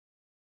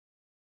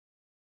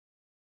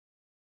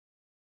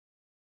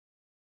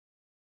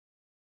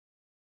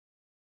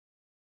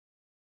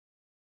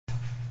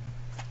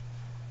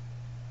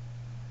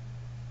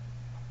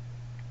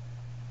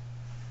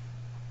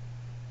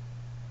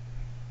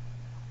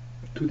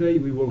Today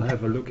we will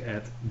have a look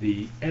at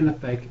the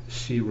ENERPAC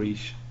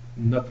series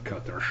nut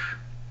cutters.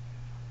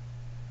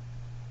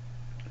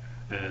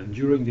 And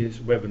during this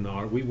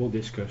webinar we will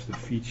discuss the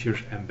features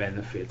and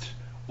benefits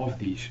of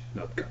these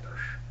nut cutters.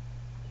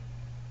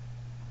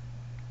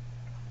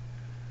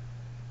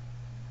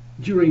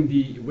 During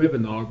the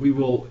webinar we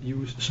will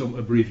use some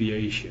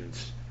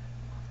abbreviations.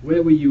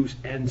 Where we use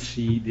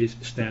NC, this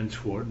stands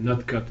for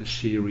Nut Cutter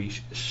Series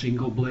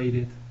Single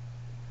Bladed.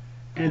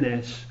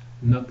 NS,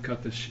 Nut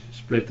Cutter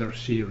Splitter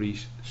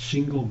Series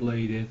Single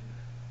Bladed,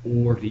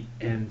 or the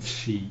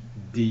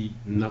NCD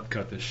Nut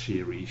Cutter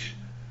Series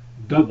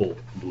Double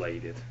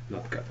Bladed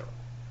Nut Cutter.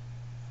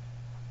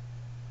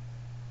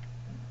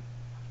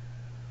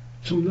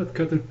 Some nut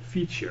cutter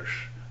features.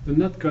 The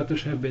nut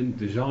cutters have been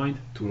designed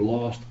to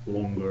last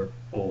longer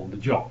on the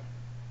job.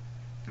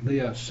 They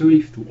are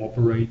safe to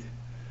operate.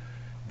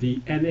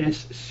 The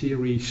NS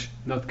series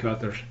nut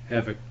cutters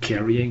have a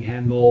carrying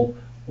handle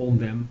on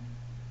them.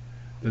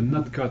 The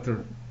nut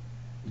cutter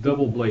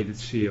double bladed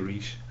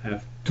series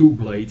have two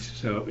blades,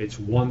 so it's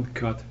one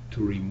cut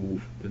to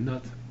remove the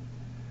nut.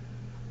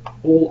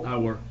 All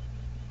our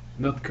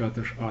nut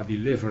cutters are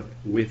delivered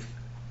with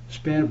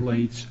spare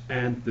blades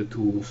and the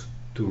tools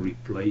to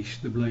replace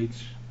the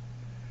blades.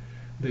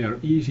 They are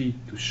easy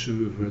to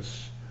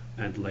service,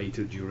 and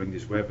later during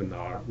this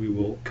webinar we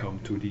will come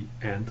to the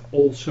and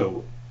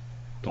also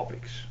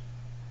topics.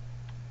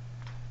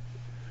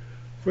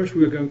 First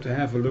we are going to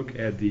have a look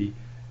at the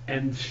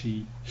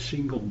NC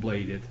single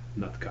bladed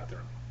nut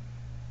cutter.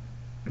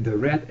 The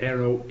red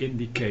arrow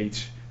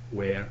indicates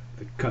where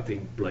the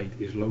cutting blade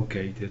is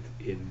located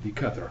in the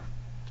cutter.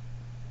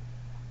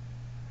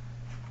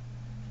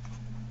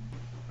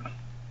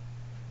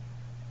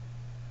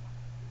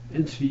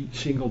 NC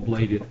single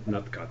bladed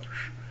nut cutters.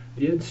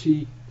 The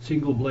NC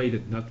single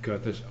bladed nut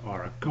cutters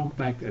are a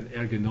compact and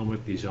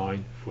ergonomic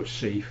design for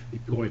safe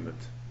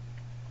deployment.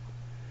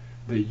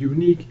 The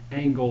unique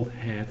angled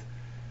head,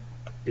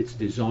 it's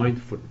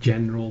designed for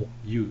general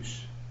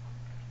use.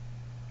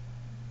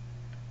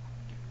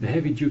 The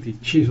heavy duty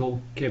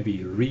chisel can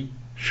be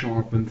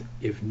re-sharpened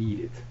if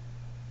needed.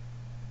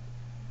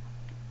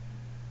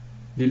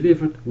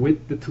 Delivered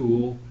with the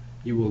tool,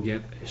 you will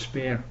get a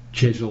spare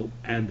chisel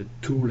and the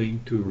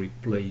tooling to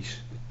replace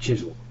the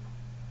chisel.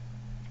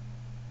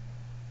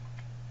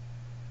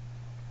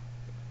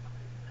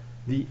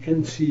 The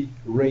NC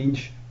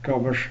range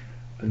covers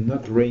a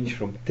nut range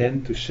from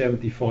 10 to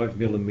 75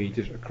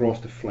 millimeters across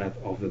the flat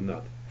of the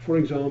nut. For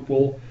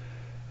example,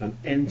 an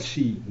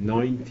NC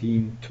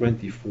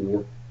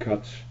 1924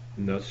 cuts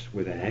nuts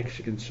with a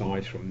hexagon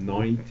size from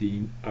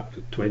 19 up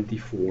to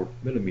 24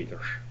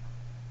 millimeters.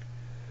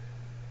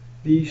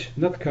 These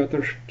nut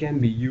cutters can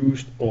be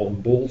used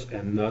on bolts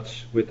and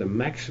nuts with a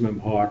maximum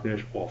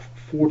hardness of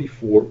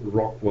 44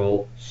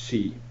 Rockwell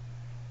C.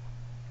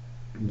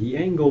 The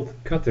angled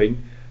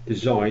cutting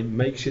design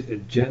makes it a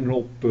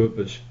general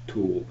purpose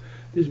tool.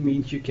 This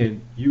means you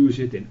can use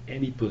it in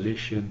any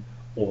position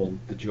on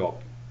the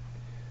job.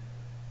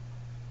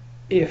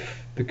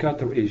 If the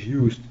cutter is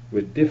used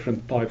with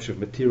different types of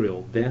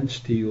material than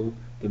steel,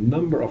 the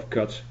number of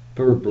cuts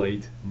per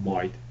blade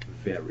might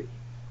vary.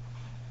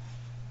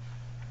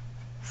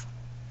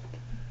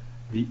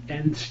 The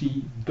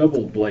NC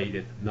double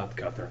bladed nut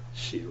cutter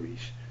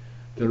series.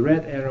 The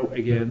red arrow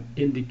again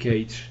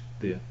indicates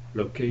the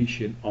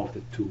location of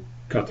the two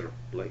cutter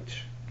blades.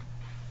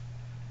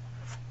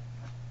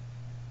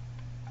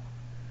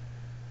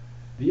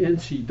 The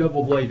NC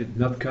double bladed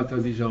nut cutter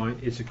design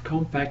is a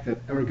compact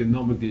and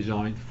ergonomic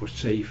design for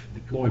safe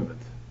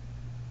deployment.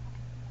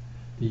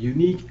 The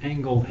unique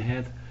angled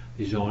head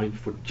designed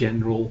for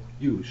general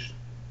use.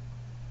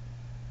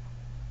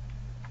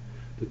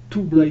 The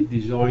two blade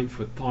design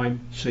for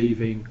time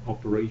saving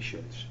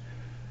operations.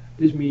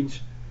 This means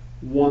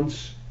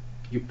once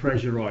you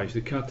pressurize the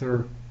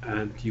cutter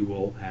and you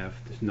will have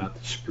this nut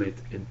split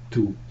in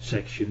two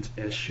sections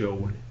as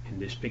shown in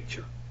this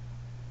picture.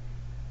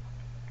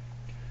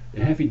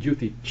 The heavy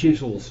duty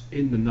chisels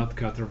in the nut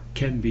cutter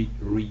can be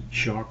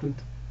re-sharpened.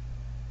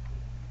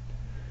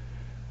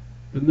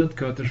 The nut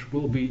cutters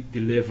will be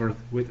delivered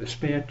with a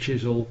spare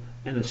chisel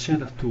and a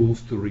set of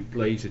tools to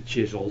replace the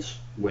chisels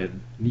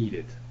when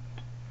needed.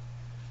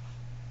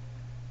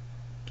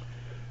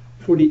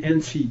 For the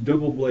NC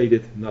double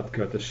bladed nut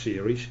cutter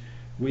series,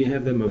 we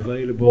have them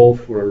available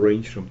for a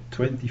range from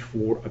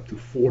 24 up to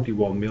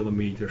 41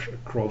 millimeters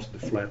across the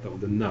flat of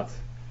the nut.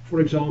 For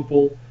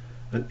example,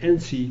 an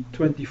NC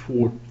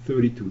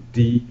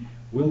 2432D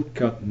will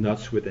cut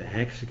nuts with a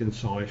hexagon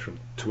size from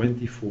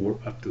 24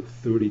 up to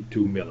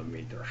 32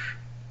 millimeters.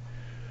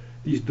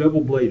 These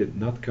double bladed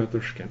nut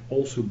cutters can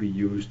also be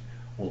used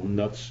on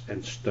nuts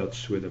and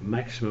studs with a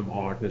maximum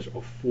hardness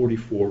of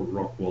 44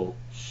 Rockwell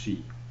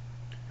C.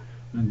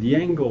 And the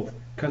angled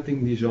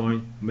cutting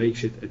design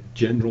makes it a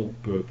general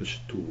purpose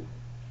tool.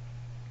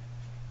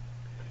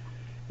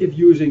 If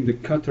using the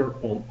cutter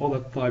on other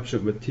types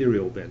of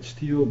material than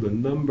steel, the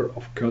number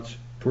of cuts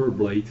per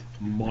blade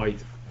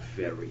might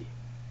vary.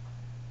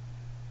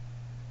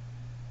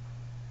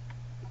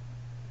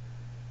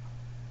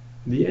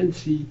 The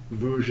NC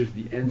versus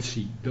the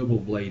NC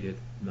double-bladed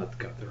nut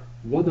cutter.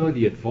 What are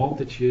the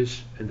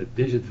advantages and the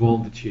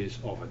disadvantages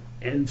of an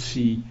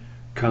NC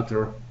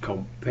cutter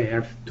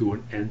compared to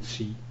an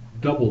NC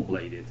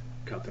double-bladed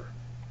cutter?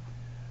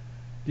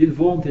 The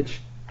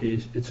advantage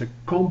is it's a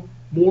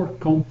more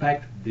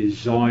compact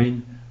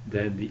design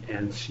than the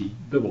NC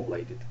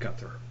double-bladed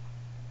cutter.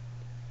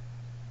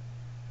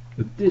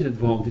 The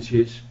disadvantage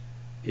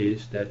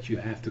is that you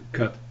have to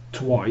cut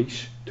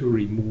twice to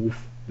remove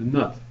the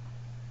nut.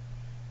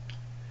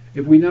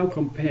 If we now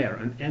compare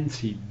an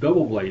NC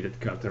double-bladed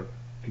cutter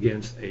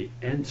against a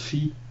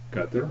NC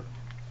cutter,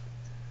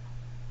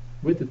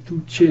 with the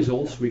two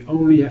chisels we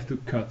only have to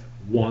cut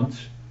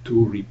once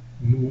to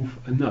remove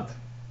a nut.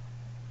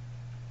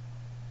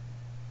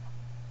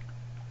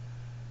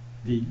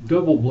 The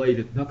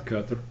double-bladed nut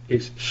cutter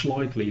is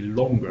slightly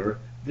longer.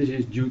 This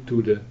is due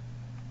to the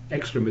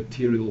extra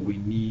material we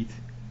need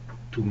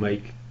to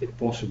make it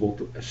possible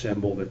to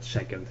assemble that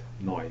second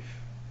knife.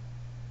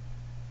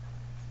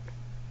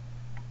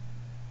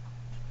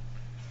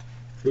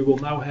 We will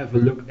now have a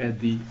look at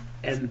the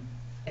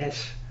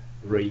NS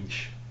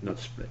range nut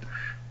splitters.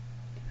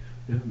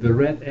 The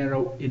red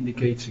arrow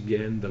indicates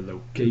again the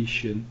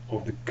location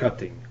of the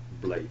cutting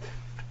blade.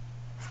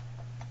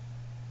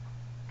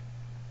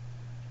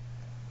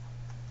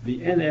 The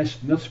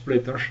NS nut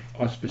splitters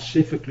are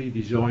specifically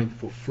designed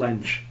for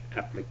flange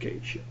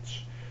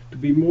applications. To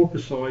be more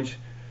precise,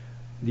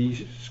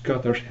 these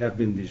cutters have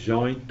been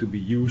designed to be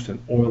used in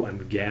oil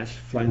and gas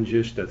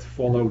flanges that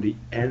follow the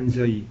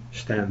ANSI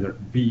standard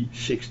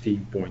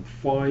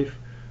B16.5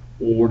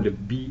 or the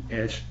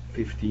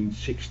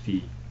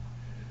BS1560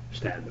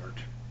 standard.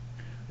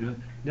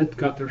 Nut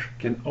cutters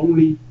can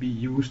only be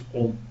used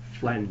on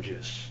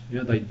flanges.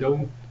 They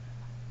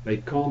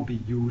can't be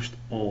used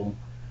on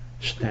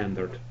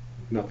standard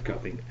nut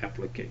cutting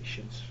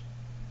applications.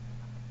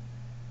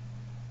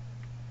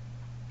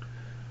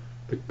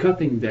 The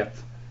cutting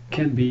depth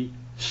can be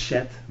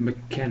set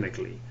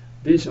mechanically.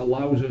 This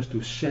allows us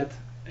to set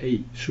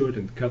a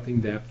certain cutting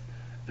depth.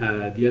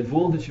 The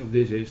advantage of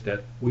this is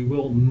that we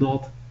will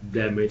not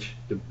damage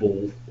the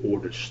bolt or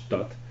the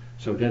stud,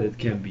 so that it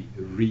can be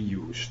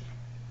reused.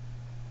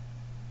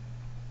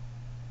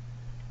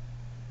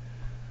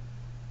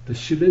 The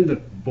cylinder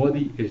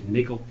body is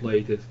nickel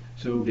plated,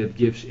 so that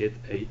gives it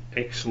an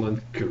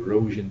excellent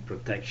corrosion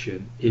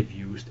protection if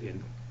used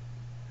in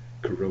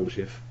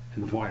corrosive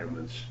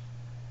environments.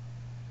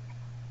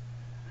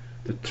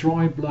 The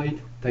tri-blade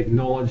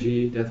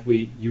technology that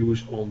we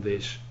use on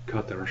these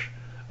cutters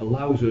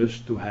allows us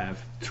to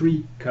have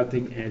 3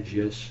 cutting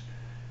edges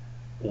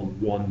on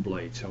one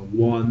blade, so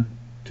 1,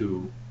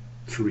 2,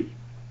 3.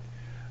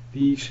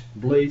 These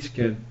blades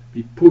can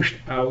be pushed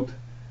out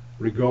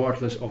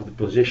regardless of the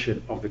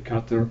position of the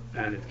cutter,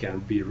 and it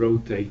can be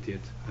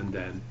rotated and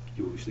then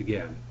used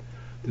again.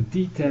 The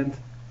detent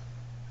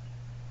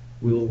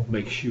will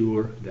make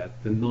sure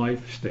that the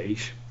knife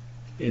stays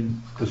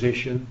in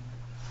position.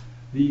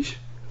 These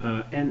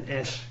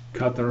NS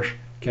cutters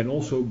can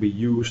also be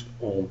used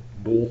on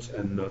bolts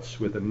and nuts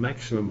with a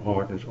maximum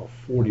hardness of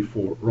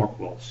 44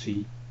 Rockwell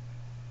C.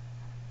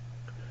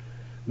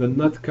 The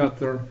nut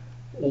cutter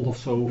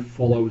also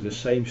follows the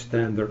same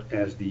standard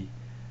as the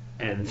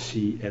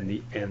NC and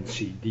the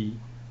NCD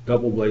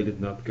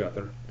double-bladed nut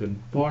cutter. The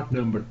part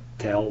number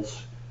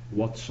tells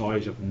what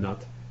size of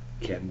nut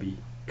can be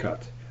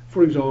cut.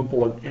 For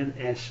example, an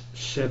NS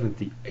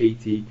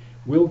 7080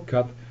 will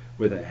cut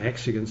with a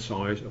hexagon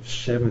size of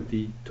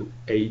 70 to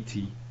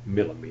 80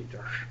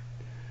 millimeters.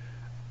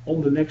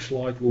 On the next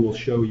slide we will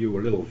show you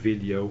a little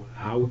video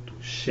how to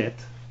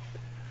set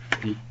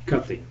the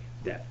cutting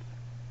depth.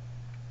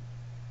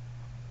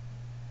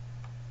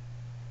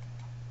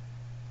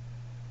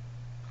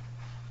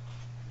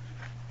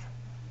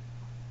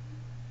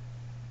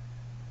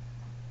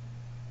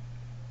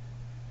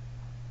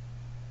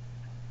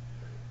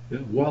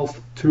 Whilst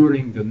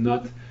turning the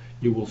nut,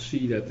 you will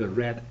see that the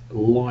red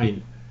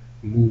line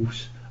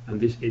moves, and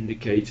this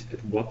indicates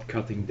at what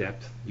cutting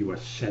depth you are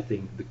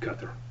setting the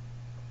cutter.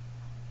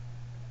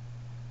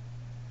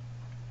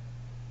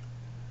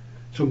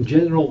 Some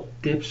general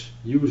tips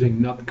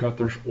using nut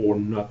cutters or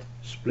nut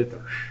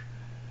splitters.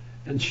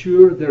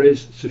 Ensure there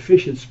is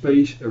sufficient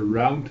space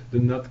around the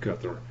nut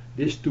cutter,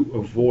 this to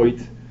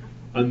avoid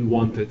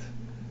unwanted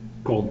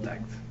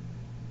contact.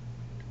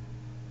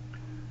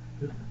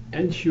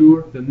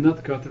 Ensure the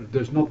nut cutter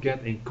does not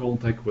get in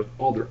contact with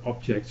other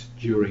objects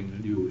during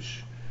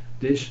use.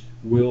 This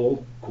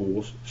will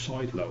cause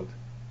side load,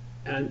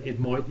 and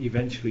it might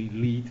eventually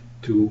lead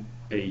to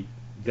a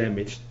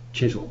damaged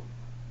chisel.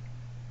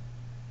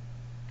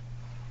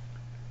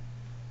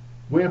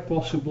 Where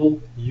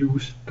possible,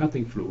 use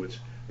cutting fluids.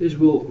 This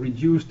will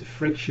reduce the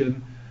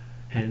friction,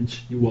 hence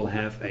you will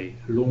have a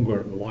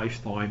longer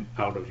lifetime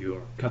out of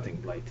your cutting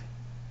blade.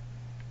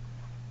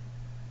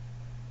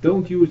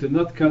 Don't use the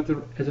nut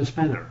cutter as a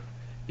spanner.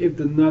 If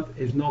the nut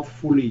is not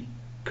fully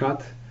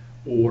cut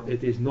or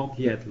it is not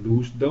yet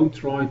loose, don't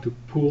try to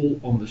pull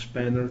on the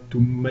spanner to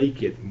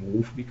make it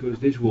move, because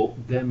this will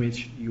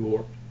damage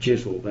your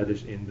chisel that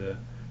is in the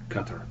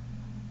cutter.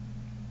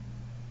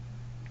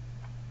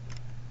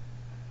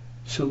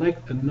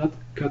 Select a nut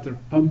cutter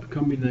pump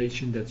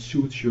combination that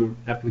suits your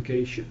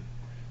application.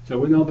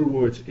 So in other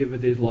words, if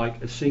it is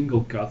like a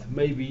single cut,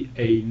 maybe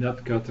a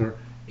nut cutter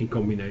in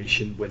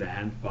combination with a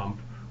hand pump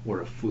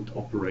or a foot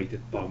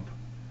operated pump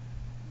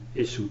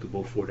is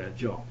suitable for that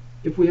job.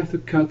 If we have to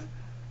cut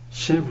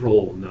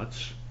several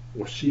nuts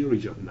or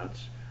series of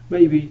nuts,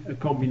 maybe a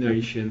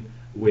combination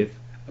with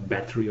a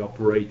battery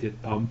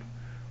operated pump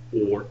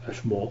or a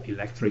small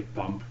electric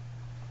pump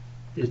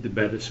is the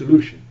better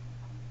solution.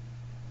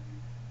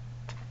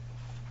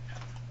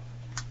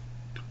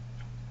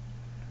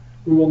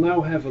 We will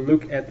now have a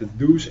look at the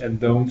do's and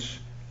don'ts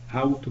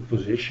how to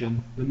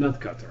position the nut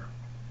cutter.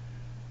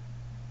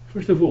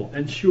 First of all,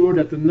 ensure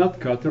that the nut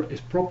cutter is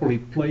properly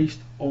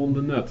placed on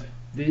the nut.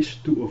 This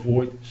to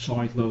avoid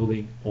side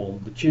loading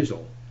on the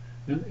chisel.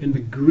 In the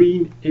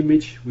green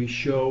image we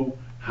show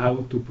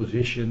how to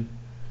position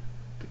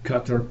the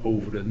cutter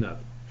over the nut.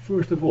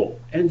 First of all,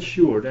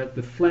 ensure that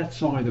the flat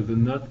side of the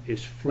nut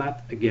is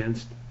flat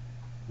against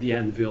the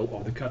anvil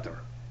of the cutter.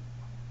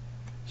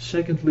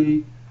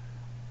 Secondly,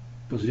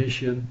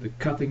 position the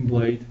cutting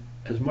blade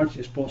as much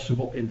as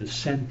possible in the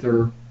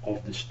center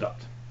of the stud.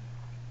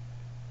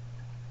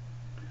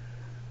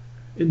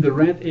 In the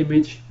red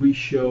image we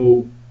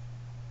show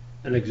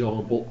an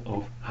example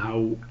of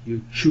how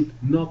you should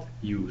not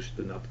use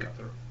the nut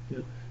cutter.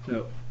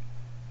 So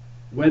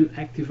when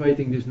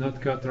activating this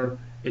nut cutter,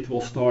 it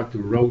will start to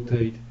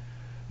rotate.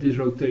 This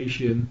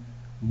rotation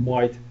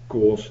might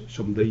cause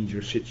some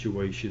dangerous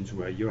situations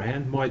where your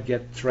hand might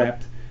get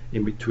trapped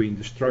in between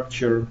the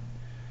structure.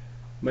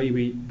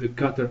 Maybe the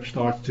cutter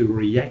starts to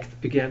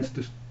react against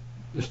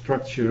the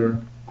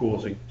structure,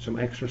 causing some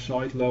extra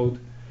side load,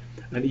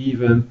 and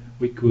even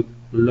we could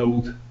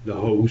load the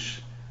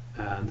hose,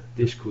 and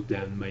this could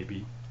then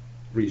maybe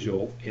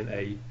result in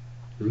a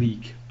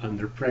leak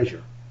under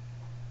pressure.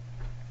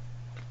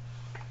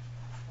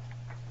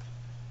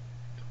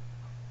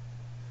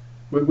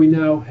 When we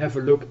now have a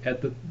look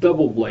at the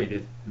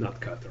double-bladed nut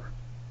cutter.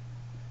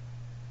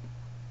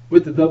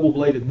 With the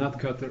double-bladed nut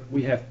cutter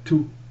we have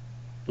two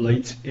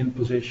blades in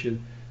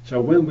position, so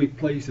when we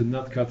place the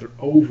nut cutter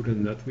over the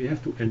nut we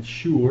have to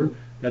ensure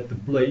that the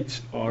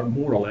blades are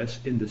more or less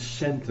in the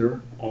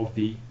center of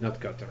the nut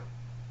cutter.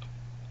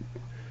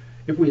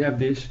 If we have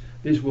this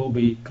will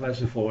be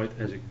classified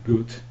as a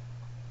good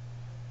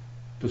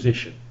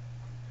position.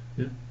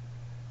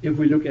 If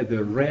we look at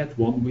the red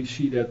one, we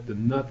see that the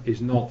nut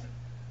is not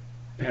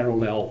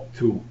parallel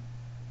to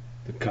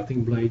the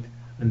cutting blade,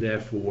 and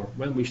therefore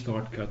when we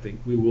start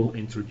cutting we will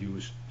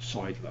introduce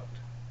side load.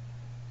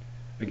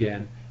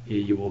 Again,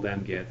 here you will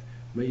then get,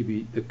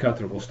 maybe the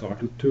cutter will start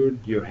to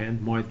turn, your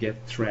hand might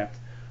get trapped,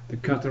 the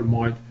cutter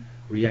might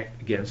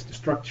react against the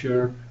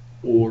structure,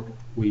 or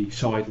we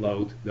side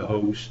load the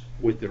hose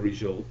with the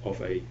result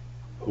of a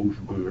hose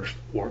burst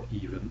or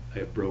even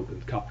a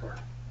broken coupler.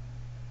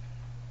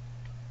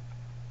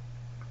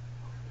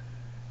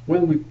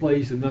 When we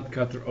place the nut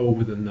cutter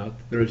over the nut,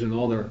 there is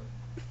another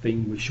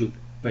thing we should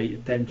pay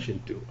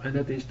attention to, and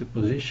that is the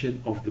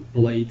position of the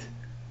blade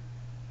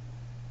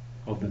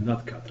of the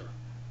nut cutter.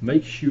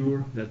 Make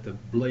sure that the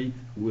blade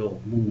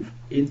will move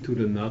into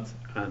the nut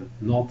and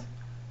not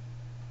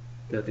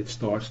that it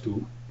starts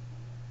to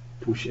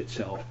push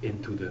itself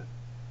into the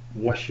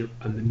washer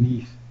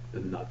underneath the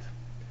nut.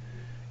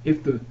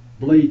 If the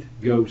blade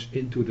goes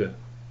into the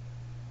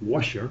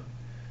washer,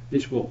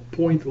 this will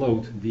point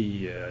load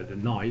the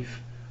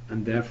knife,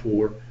 and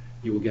therefore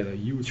you will get a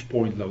huge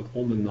point load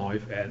on the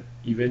knife, and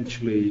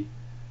eventually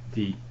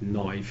the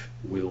knife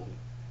will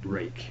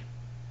break.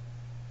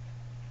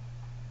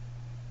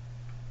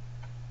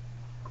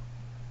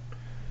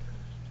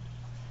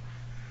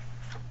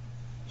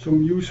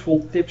 Some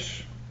useful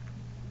tips.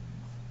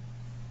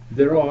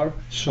 There are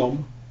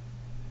some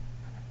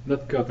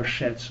nut cutter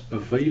sets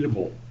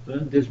available.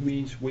 This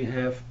means we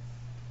have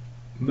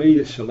made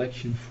a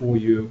selection for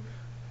you.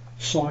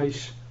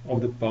 Size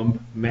of the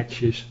pump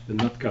matches the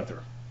nut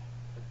cutter.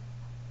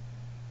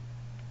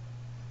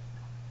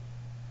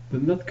 The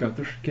nut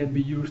cutters can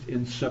be used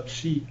in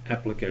subsea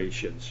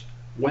applications.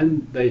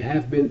 When they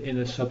have been in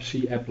a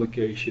subsea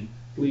application,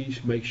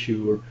 please make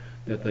sure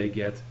that they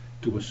get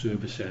to a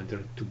service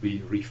center to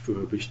be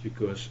refurbished,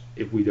 because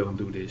if we don't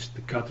do this,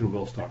 the cutter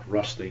will start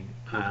rusting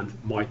and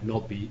might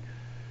not be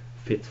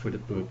fit for the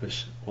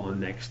purpose on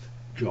the next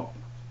job.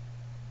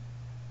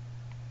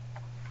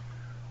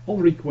 On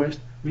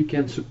request, we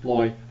can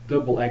supply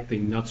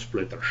double-acting nut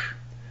splitters.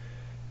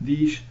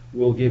 These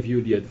will give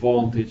you the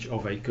advantage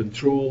of a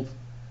controlled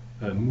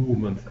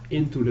movement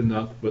into the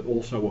nut, but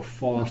also a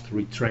fast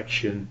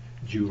retraction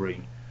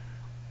during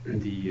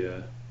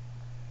the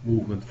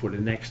movement for the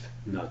next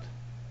nut.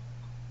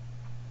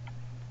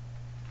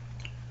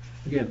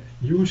 Again,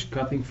 use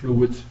cutting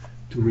fluids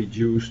to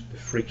reduce the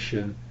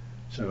friction,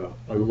 so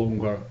a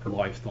longer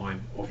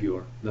lifetime of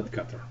your nut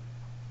cutter.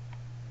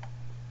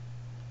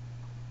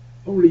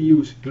 Only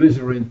use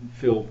glycerin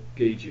filled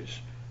gauges.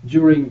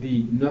 During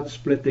the nut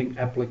splitting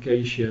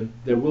application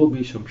there will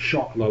be some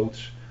shock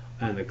loads,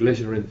 and a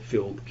glycerin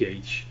filled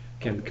gauge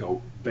can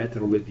cope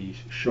better with these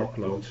shock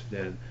loads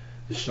than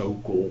the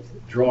so-called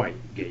dry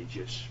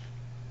gauges.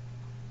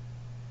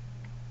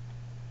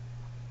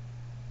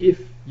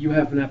 If you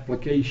have an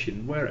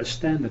application where a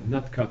standard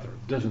nut cutter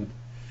doesn't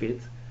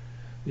fit,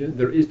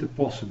 there is the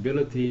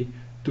possibility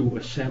to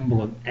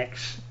assemble an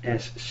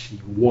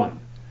XSC1.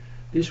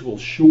 This will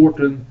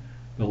shorten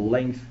the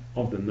length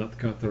of the nut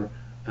cutter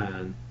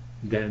and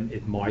then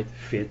it might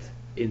fit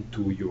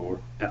into your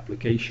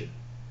application.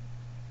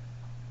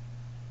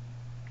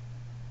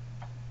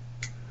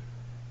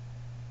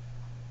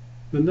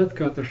 The nut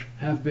cutters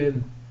have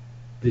been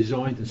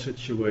designed in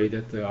such a way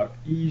that they are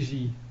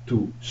easy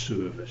to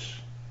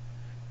service.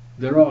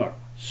 There are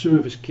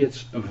service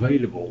kits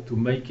available to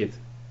make it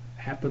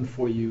happen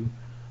for you,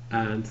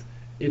 and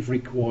if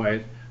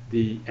required,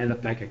 the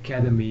ENERPAC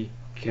Academy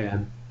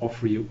can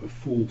offer you a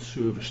full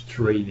service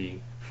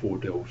training for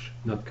those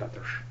nut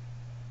cutters.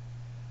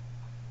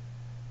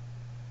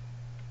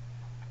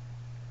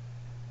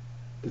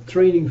 The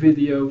training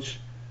videos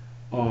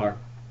are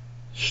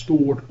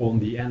stored on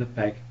the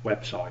ENERPAC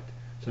website.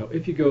 So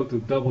if you go to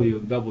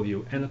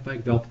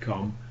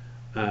www.enerpac.com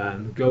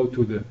and go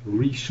to the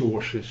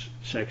resources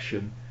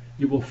section,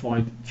 you will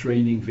find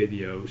training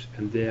videos,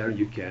 and there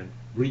you can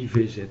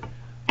revisit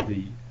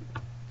the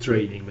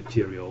training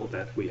material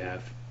that we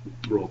have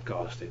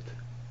broadcasted.